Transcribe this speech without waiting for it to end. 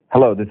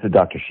Hello, this is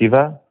Dr.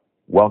 Shiva.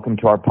 Welcome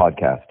to our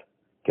podcast,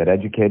 Get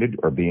Educated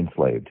or Be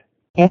Enslaved.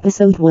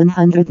 Episode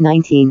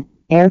 119,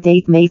 air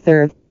date May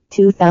 3rd,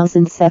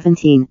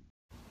 2017.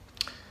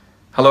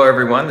 Hello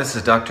everyone, this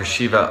is Dr.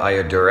 Shiva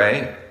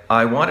Ayyadurai.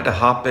 I wanted to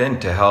hop in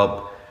to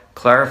help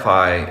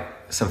clarify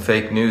some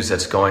fake news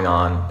that's going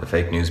on the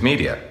fake news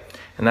media,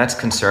 and that's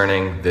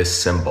concerning this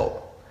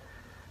symbol.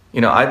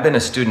 I've been a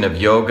student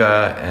of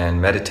yoga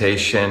and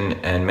meditation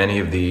and many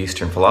of the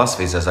Eastern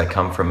philosophies as I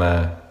come from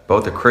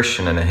both a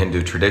Christian and a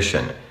Hindu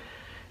tradition.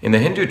 In the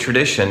Hindu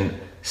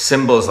tradition,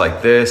 symbols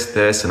like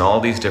this, and all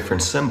these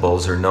different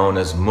symbols are known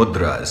as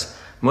mudras.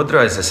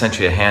 Mudra is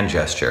essentially a hand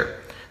gesture.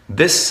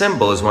 This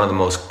symbol is one of the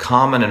most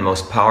common and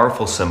most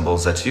powerful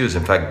symbols that's used.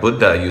 In fact,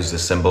 Buddha used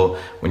this symbol.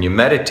 When you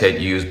meditate,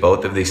 you use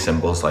both of these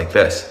symbols like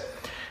this.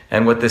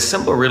 And what this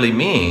symbol really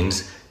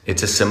means,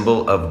 it's a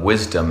symbol of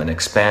wisdom and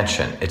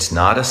expansion. It's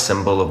not a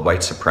symbol of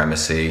white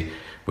supremacy,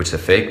 which the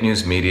fake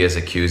news media is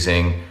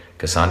accusing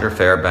Cassandra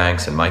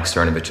Fairbanks and Mike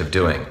Cernovich of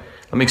doing.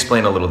 Let me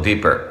explain a little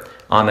deeper.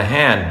 On the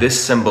hand, this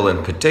symbol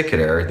in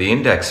particular, the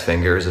index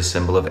finger, is a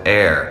symbol of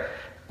air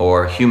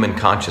or human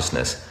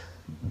consciousness.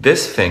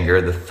 This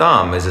finger, the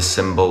thumb, is a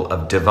symbol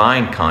of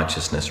divine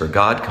consciousness or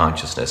God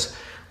consciousness.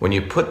 When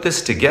you put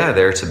this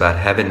together, it's about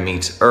heaven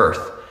meets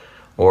earth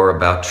or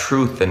about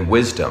truth and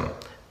wisdom.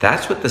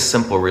 That's what this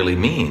symbol really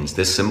means.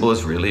 This symbol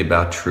is really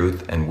about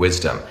truth and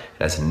wisdom.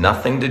 It has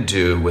nothing to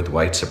do with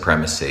white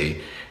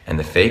supremacy. And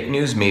the fake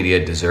news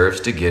media deserves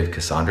to give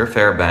Cassandra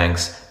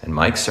Fairbanks and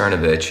Mike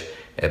Cernovich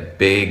a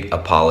big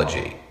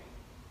apology.